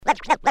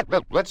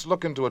let's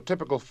look into a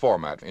typical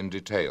format in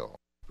detail.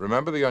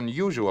 Remember, the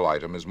unusual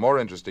item is more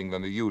interesting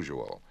than the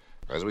usual.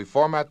 As we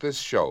format this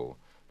show,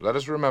 let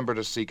us remember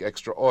to seek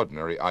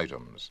extraordinary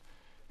items.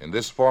 In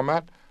this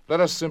format, let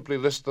us simply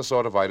list the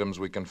sort of items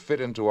we can fit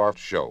into our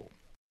show.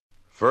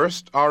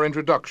 First, our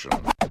introduction.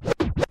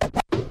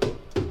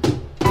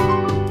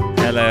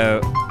 Hello,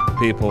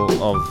 people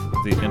of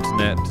the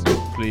internet.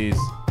 Please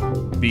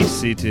be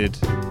seated,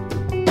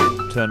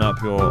 turn up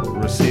your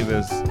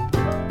receivers,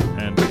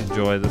 and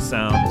enjoy the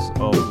sounds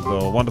of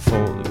the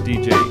wonderful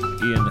DJ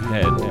Ian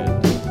Head.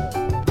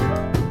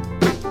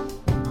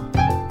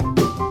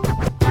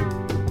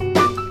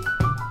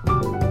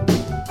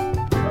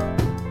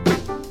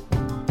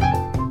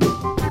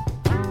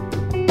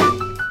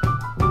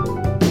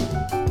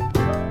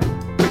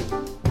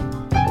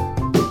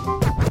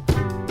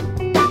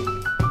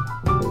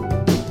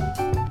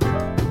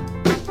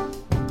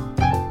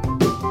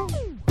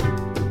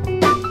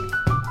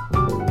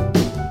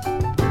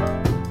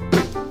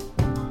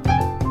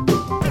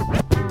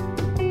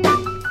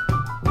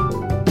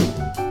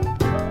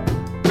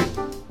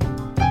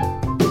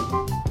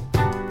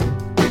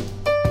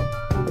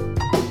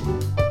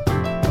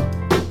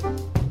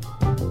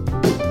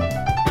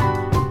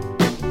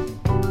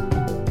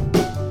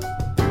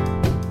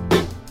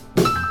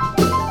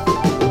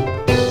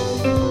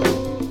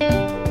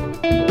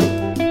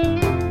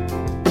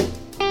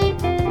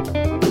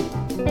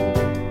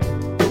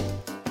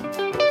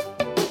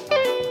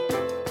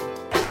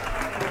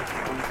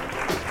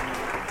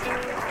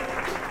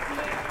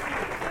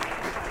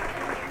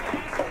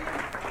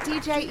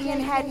 DJ Ian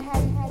Head.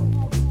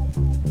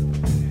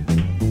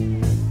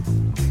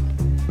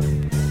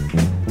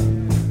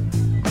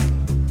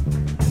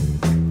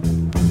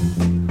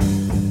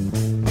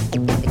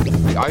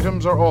 The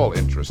items are all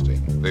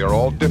interesting. They are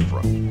all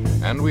different.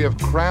 And we have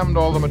crammed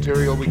all the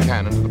material we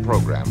can into the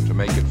program to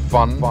make it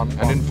fun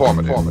and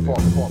informative.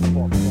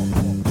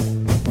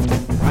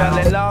 Fell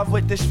in love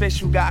with this fish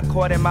who got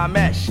caught in my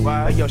mesh.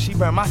 But yo, she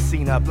burned my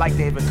scene up like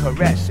David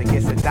Koresh. I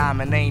guess a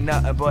diamond ain't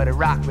nothing but a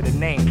rock with a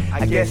name.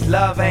 I guess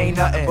love ain't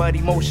nothing but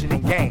emotion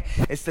and game.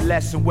 It's the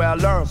lesson well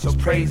learned, so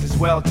praise is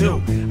well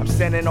due. I'm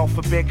sending off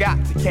a big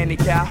out to Kenny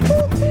Cow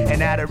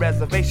and at a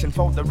reservation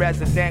for the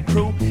resident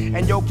crew.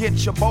 And yo,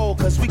 get your bowl,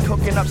 cause we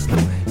cooking up stew.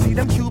 See,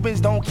 them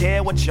Cubans don't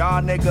care what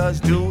y'all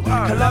niggas do.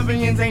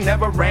 Colombians ain't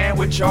never ran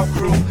with your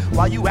crew.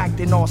 While you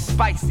acting all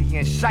spicy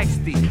and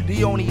shiesty,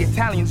 the only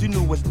Italians you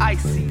knew was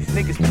icy.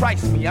 Niggas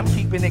price me, I'm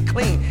keeping it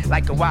clean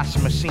like a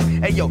washing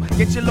machine. Hey yo,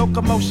 get your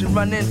locomotion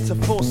running to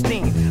full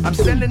steam. I'm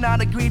sending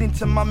out a greeting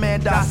to my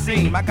man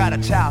Dasim. I got a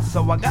child,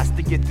 so I got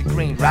to get the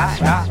green right.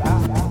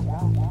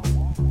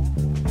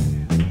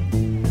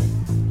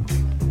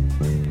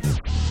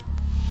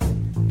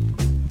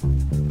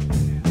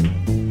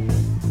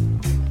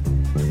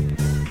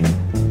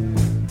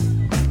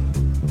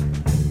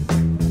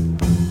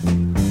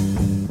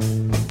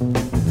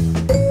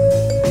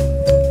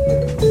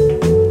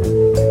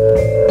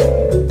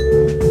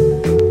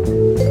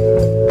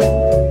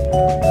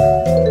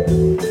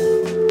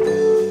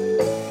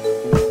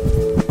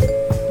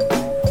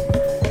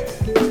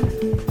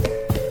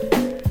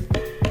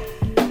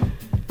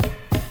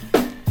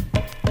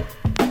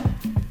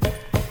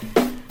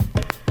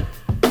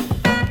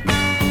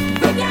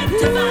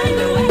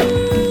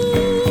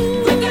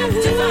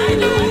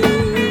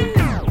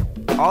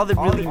 All that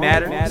really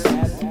matters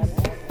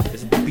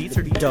is the beats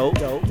are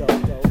dope,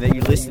 and that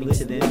you're listening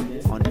to them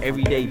on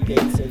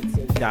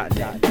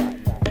everydaybeats.net.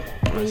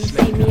 When you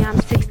see me, I'm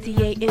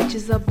 68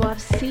 inches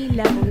above sea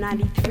level,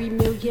 93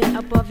 million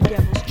above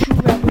devils. True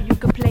rebel, you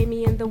can play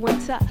me in the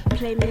winter,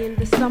 play me in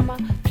the summer,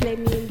 play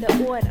me in the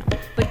autumn.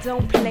 But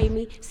don't play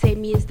me, say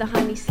me as the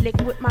honey slick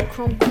with my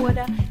chrome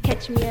quarter.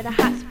 Catch me at a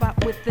hot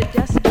spot with the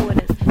dust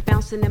orders.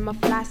 Bouncing in my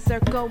fly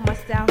circle, my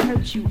style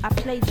hurt you. I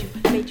played you,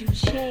 made you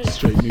change.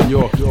 Straight New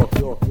York.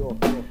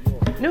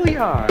 New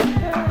York.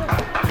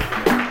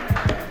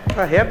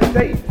 A happy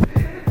state.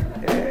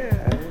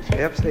 Yeah,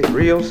 happy state.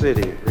 Real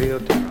city, real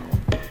town.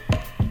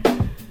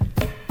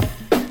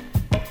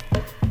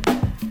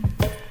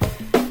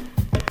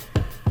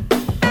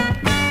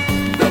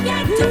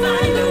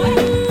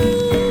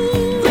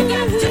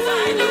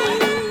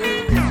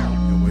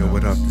 Yo,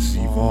 what up? This is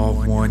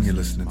Evolve One. You're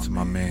listening to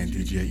my man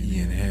DJ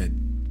Ian Head.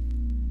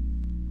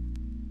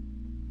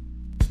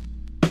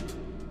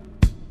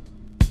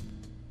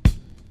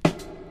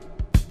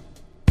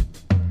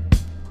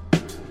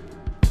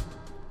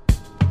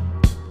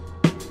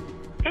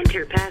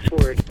 Enter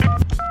password.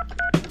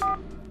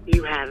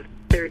 You have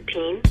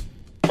 13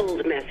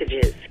 old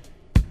messages.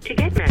 To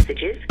get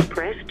messages,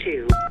 press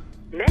 2.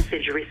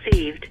 Message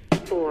received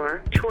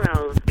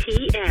 4:12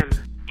 p.m.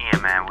 Yeah,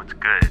 man, what's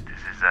good?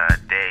 This is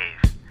Dave.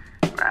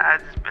 I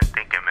just been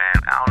thinking, man,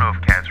 I don't know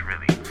if cats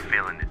really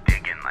feeling the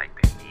digging like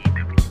they need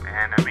to be,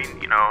 man. I mean,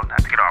 you know,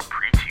 not to get all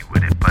preachy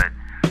with it, but,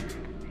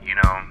 you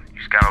know, you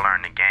just gotta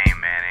learn the game,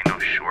 man. Ain't no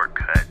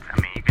shortcuts. I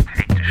mean, you can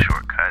take the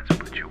shortcuts,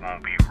 but you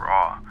won't be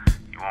raw.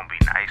 You won't be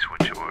nice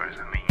with yours.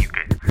 I mean, you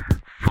could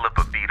flip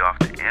a beat off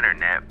the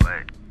internet,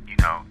 but, you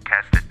know,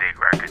 cats that dig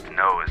records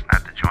know it's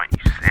not the joint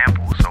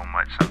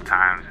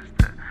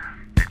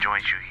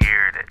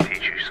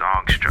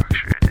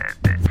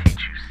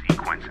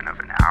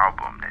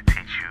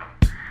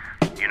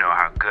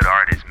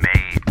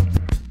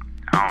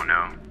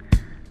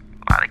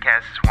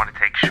guys want to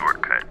take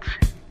shortcuts.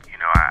 You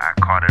know, I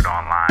caught it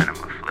online, I'm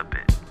gonna flip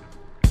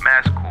it.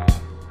 Man,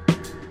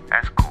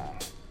 that's cool,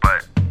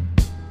 but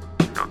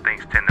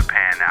things tend to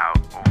pan out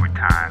over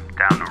time,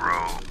 down the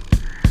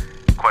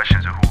road.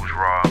 Questions of who's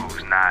raw,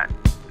 who's not,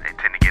 they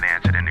tend to get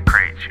answered in the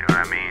crates, you know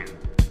what I mean?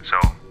 So,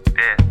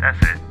 yeah,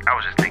 that's it. I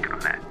was just thinking on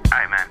that.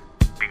 Alright, man.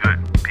 Be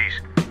good.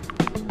 Peace.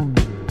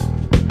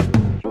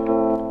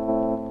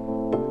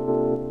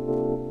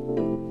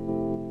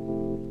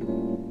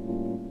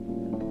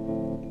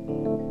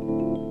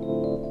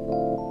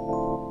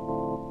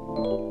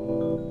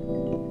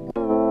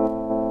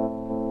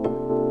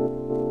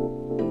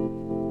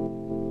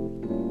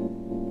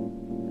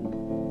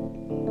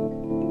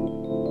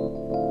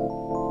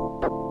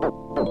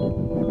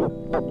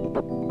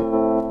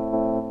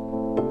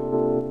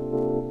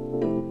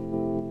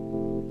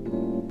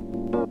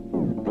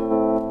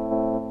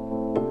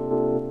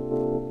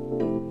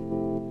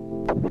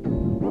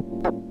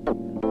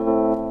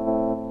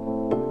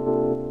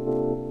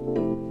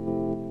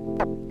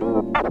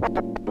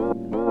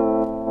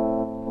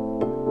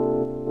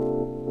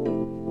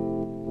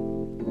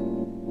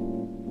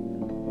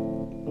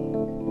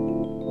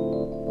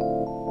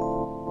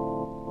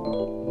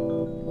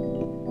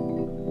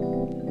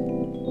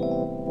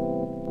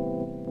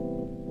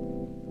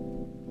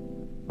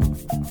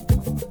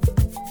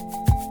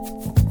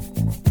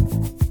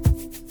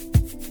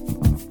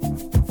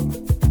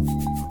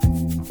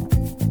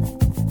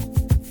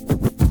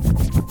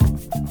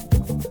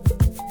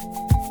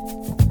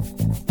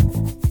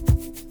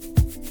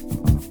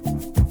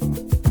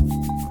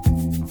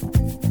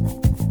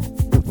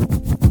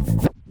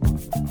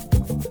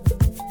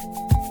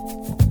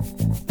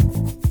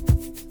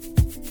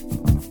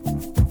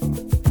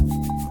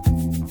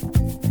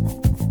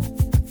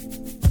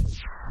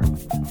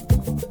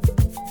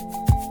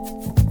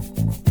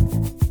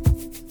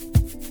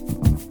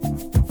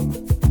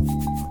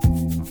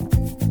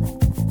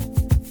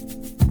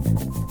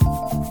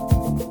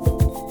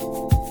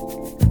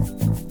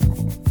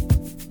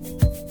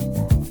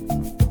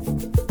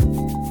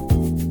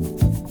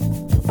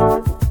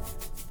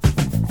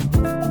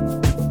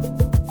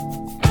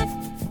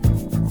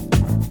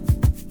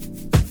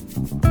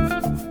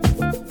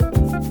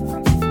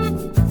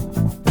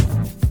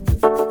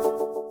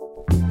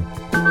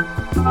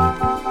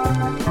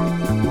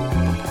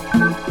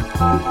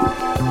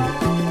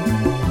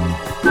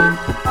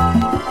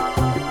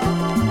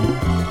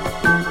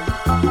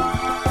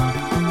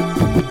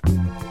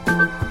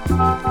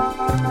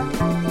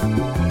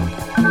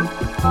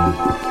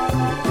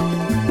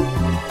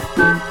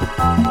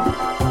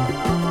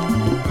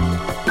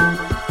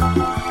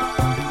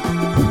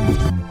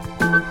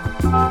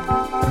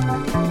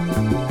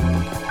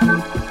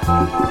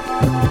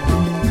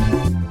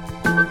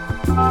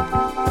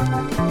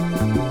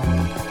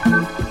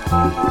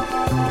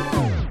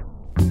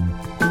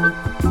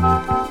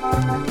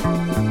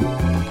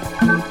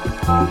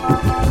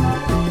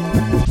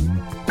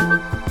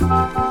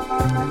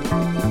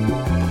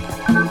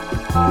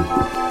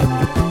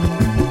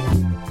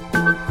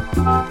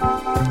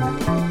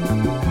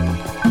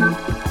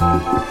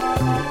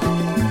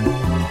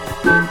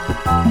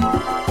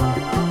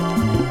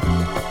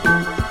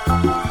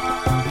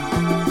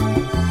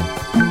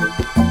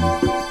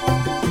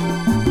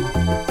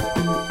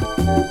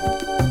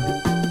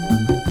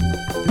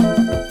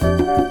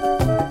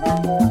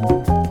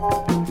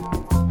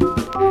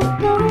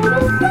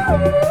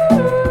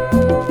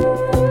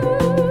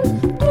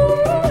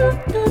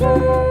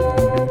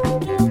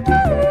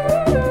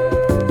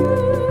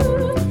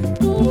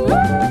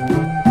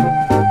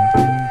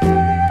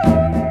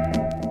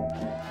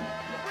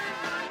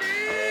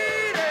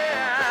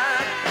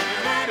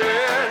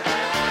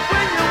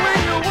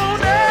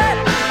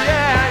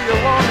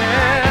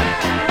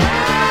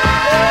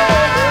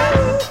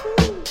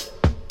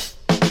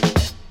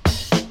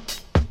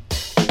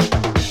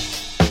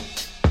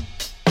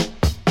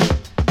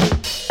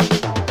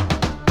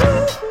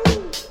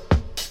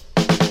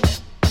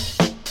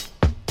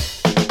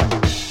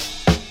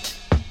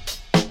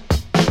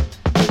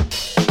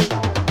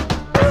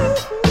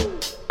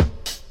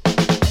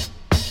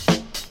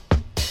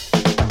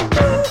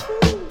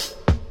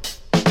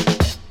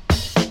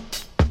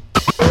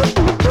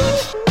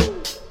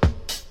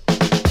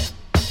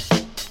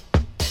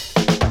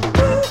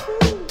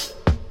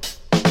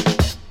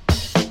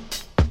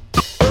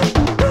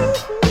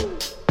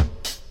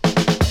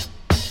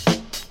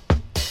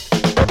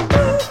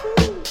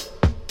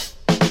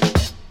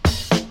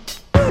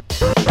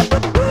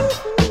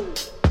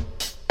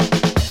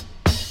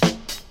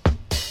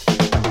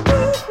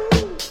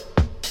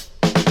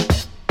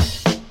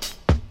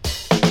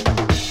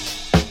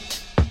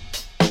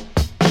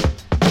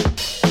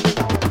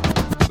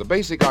 The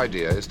basic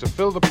idea is to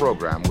fill the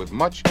program with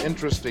much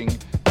interesting,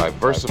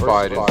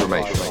 diversified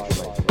information.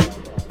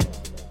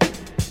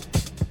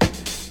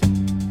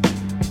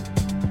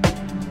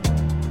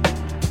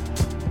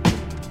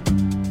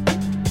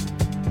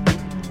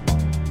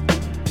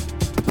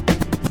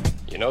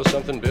 You know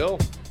something, Bill?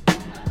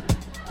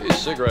 These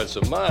cigarettes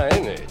of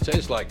mine, they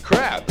taste like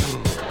crap.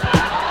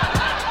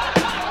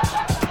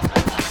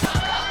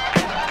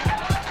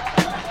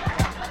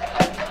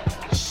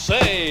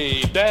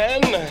 Say,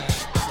 Dan.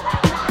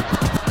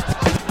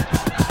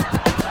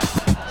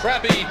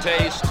 Crappy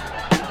taste.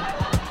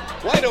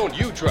 Why don't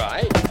you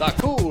try the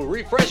cool,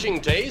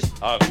 refreshing taste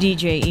of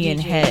DJ Ian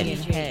Head.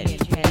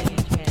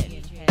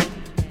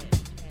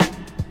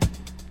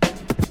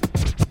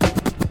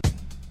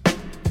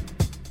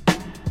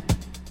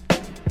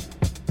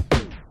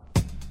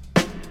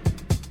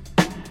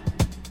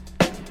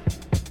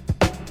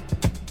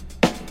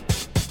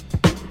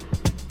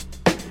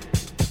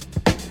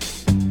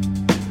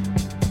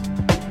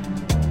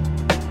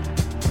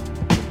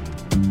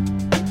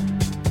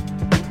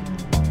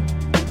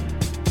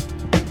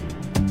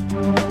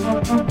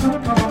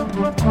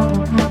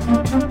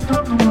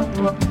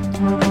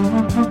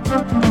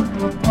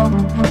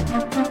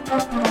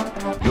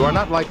 You are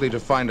not likely to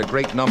find a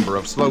great number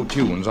of slow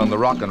tunes on the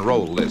rock and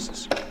roll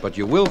lists, but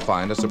you will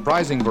find a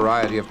surprising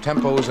variety of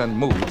tempos and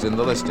moods in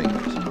the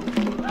listings.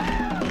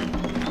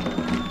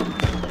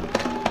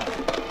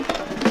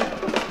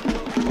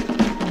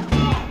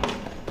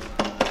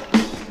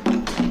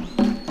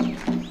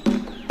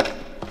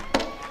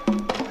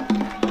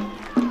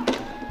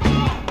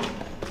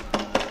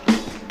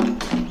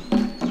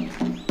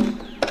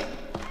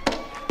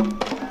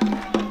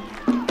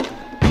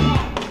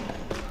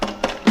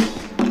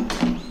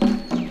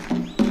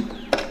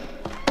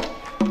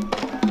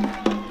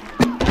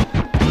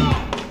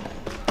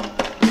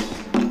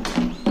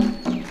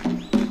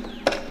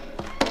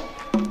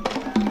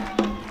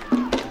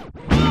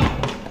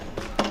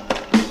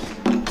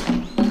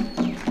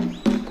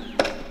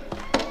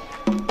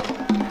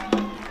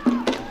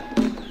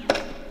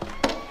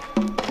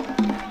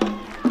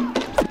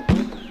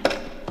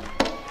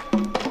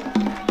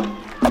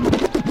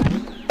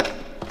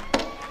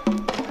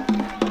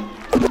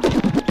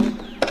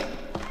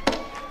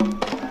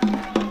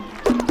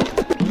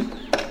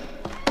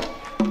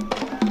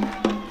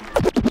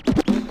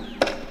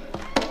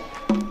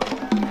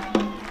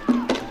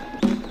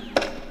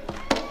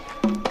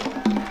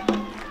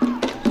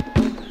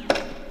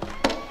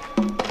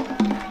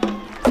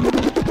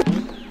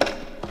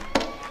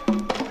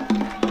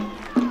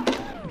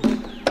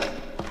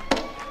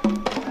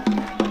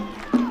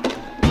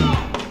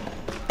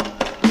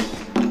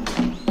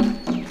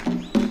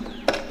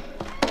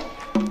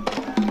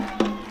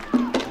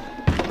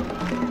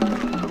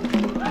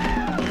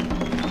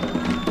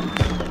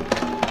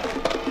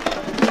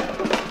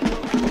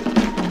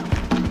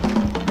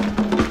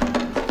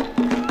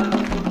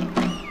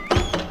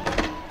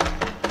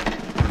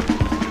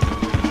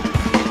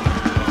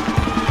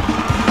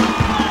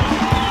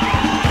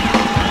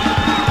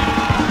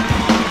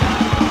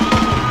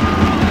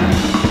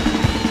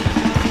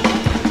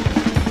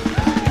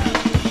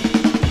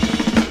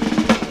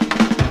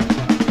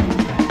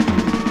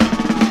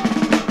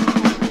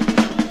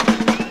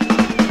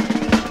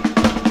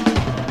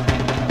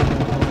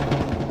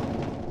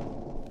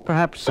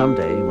 Perhaps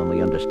someday, when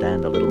we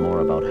understand a little more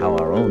about how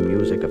our own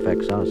music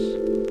affects us,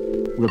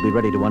 we'll be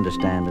ready to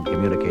understand and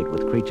communicate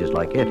with creatures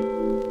like it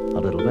a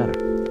little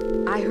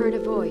better. I heard a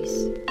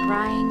voice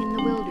crying in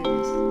the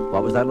wilderness.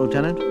 What was that,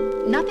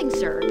 Lieutenant? Nothing,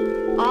 sir.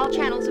 All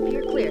channels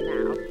appear clear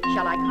now.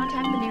 Shall I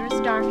contact the nearest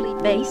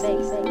Starfleet base?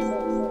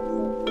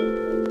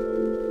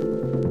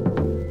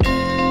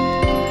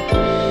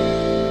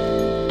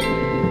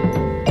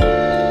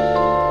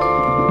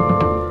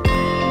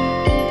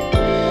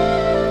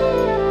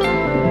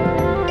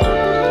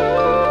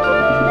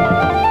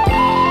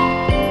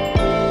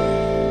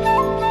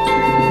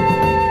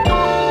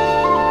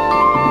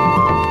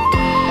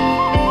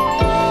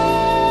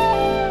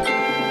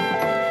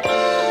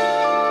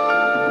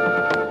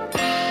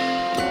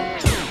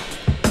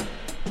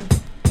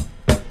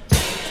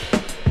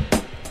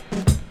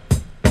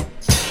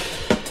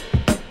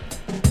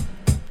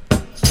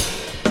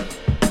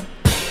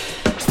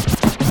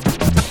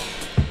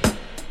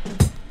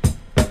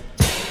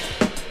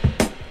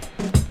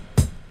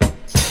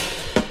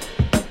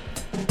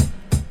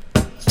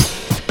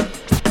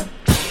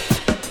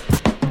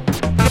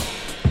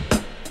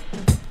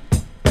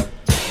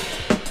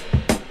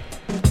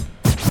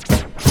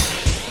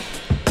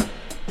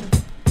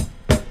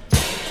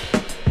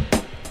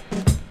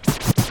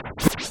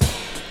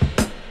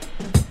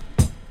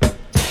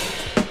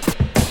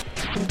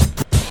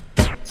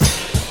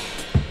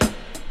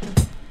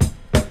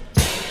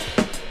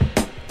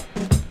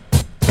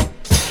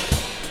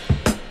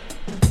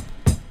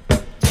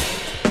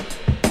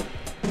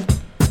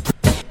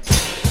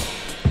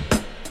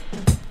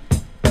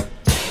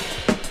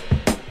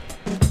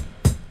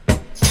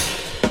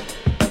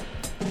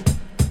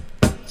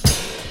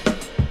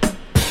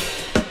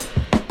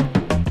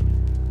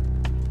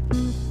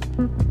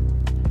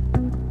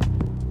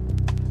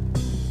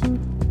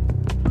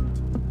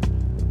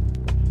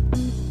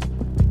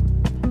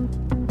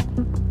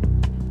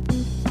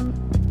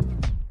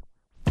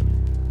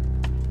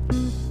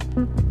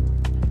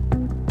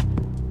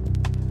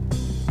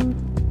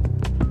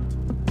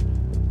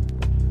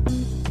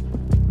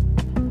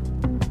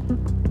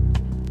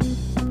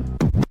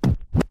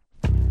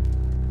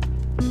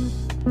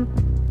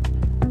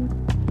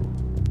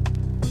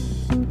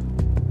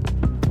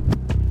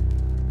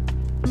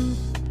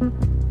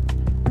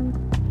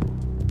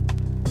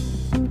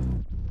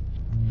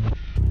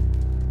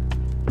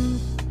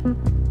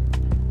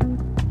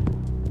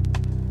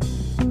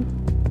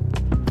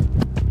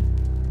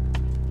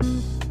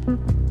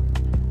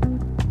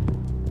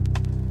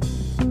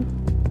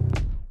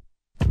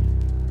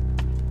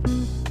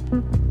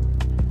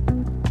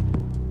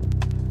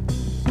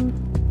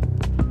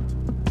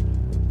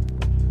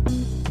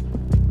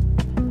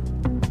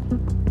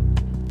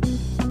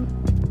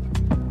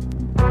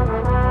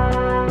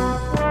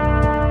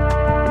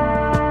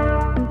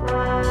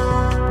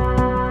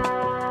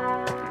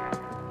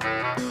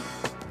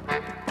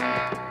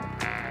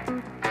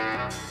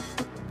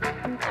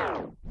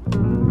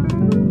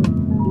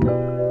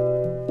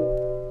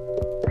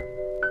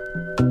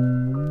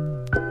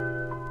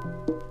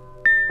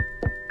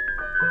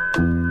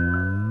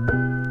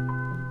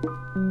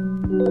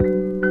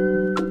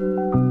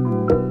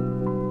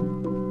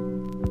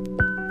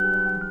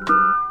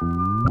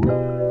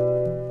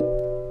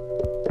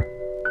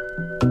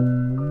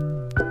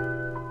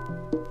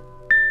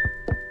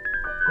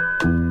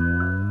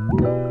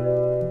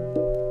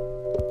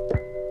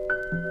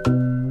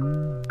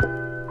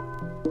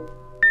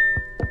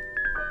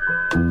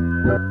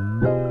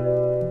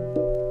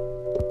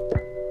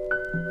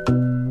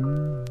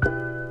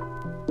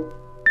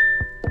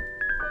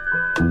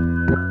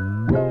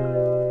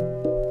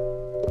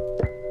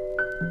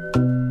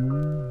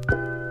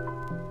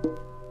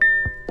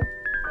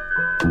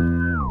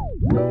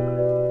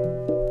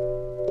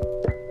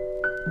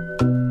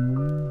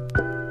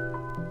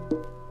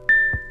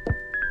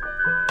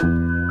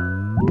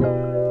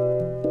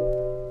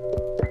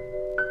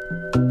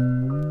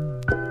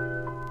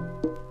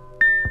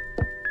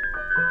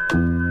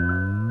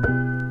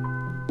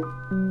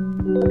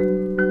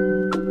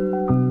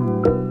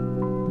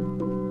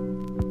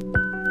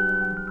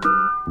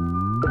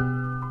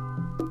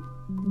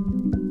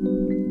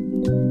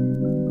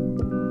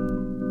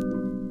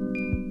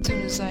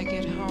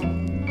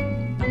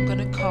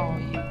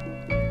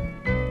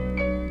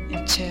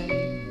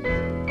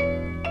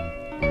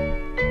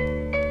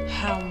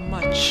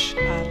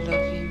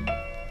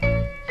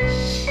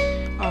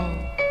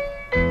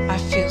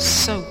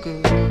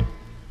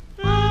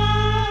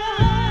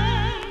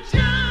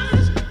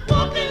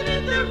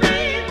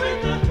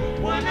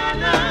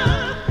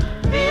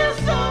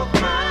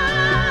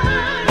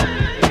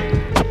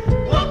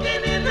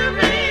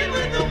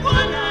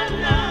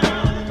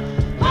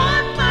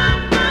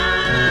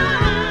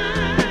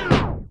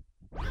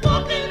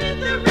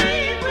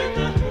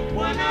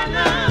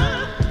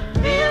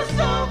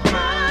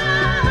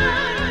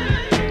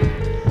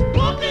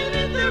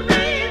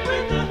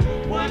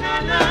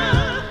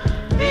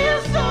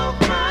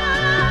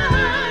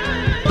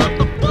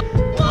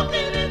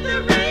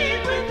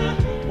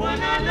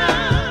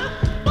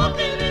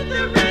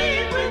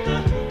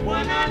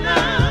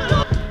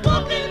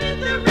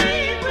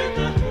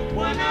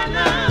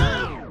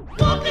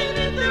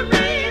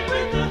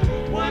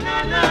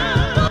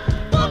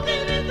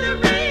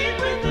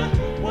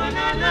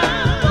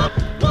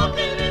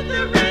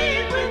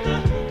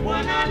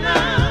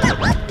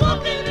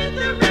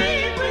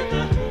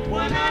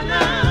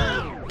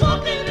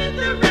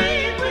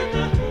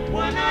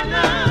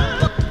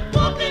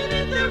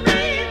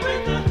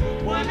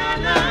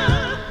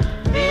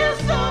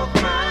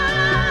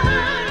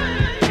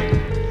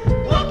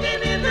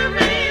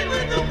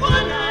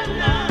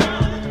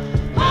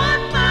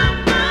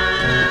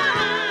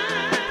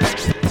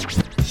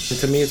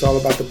 me, it's all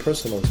about the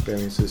personal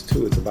experiences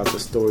too. It's about the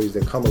stories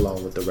that come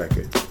along with the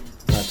record,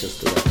 not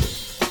just the record.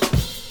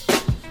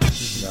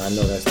 You know, I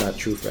know that's not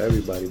true for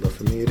everybody, but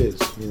for me it is.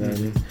 You know what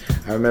I mean?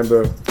 I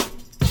remember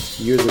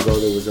years ago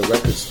there was a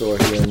record store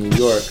here in New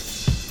York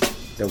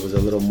that was a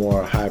little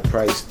more high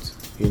priced,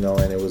 you know,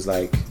 and it was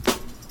like,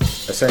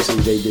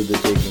 essentially they did the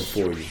digging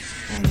for you.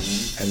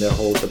 And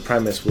the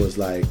premise was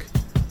like,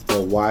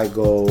 well, why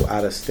go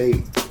out of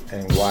state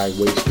and why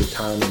waste your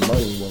time and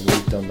money when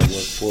we've done the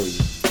work for you?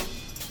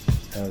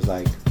 And I was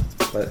like,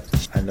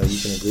 but I know you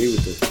can agree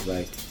with this. It's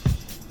like,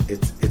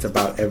 it's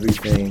about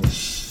everything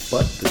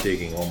but the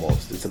digging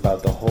almost. It's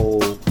about the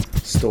whole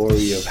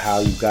story of how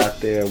you got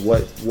there,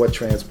 what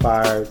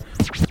transpired,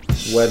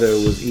 whether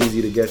it was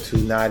easy to get to,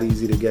 not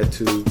easy to get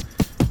to,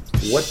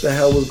 what the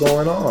hell was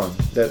going on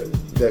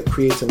that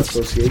creates an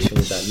association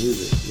with that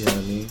music, you know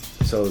what I mean?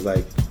 So it's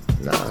like,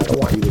 nah, I don't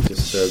want you to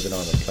just serve it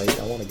on a plate.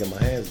 I want to get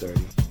my hands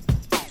dirty.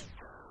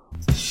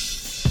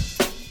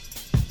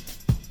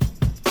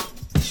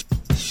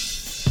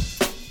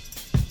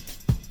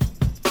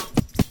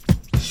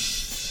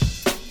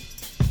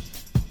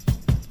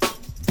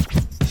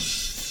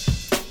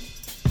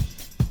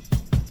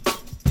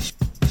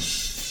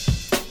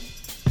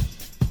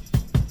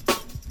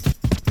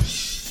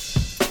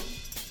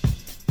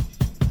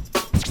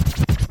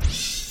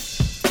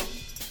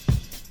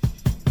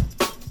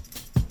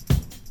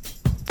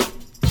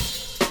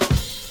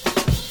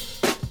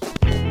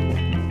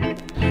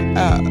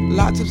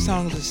 Lots of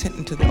songs are sent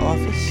into the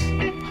office,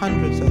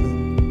 hundreds of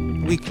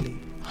them, weekly,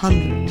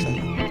 hundreds of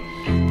them.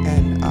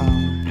 And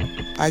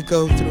I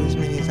go through as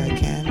many as I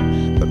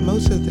can, but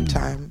most of the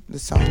time, the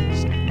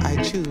songs I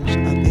choose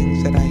are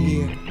things that I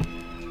hear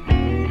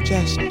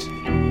just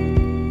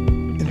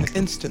in the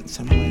instant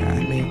somewhere.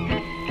 I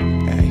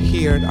may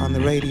hear it on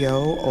the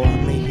radio, or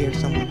I may hear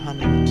someone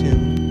humming a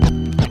tune,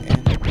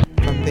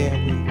 and from there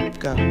we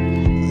go.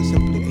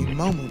 Simply a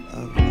moment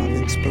of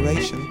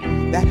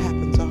inspiration. That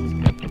happens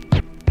often,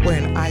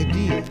 where an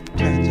idea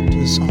turns into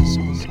a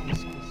song.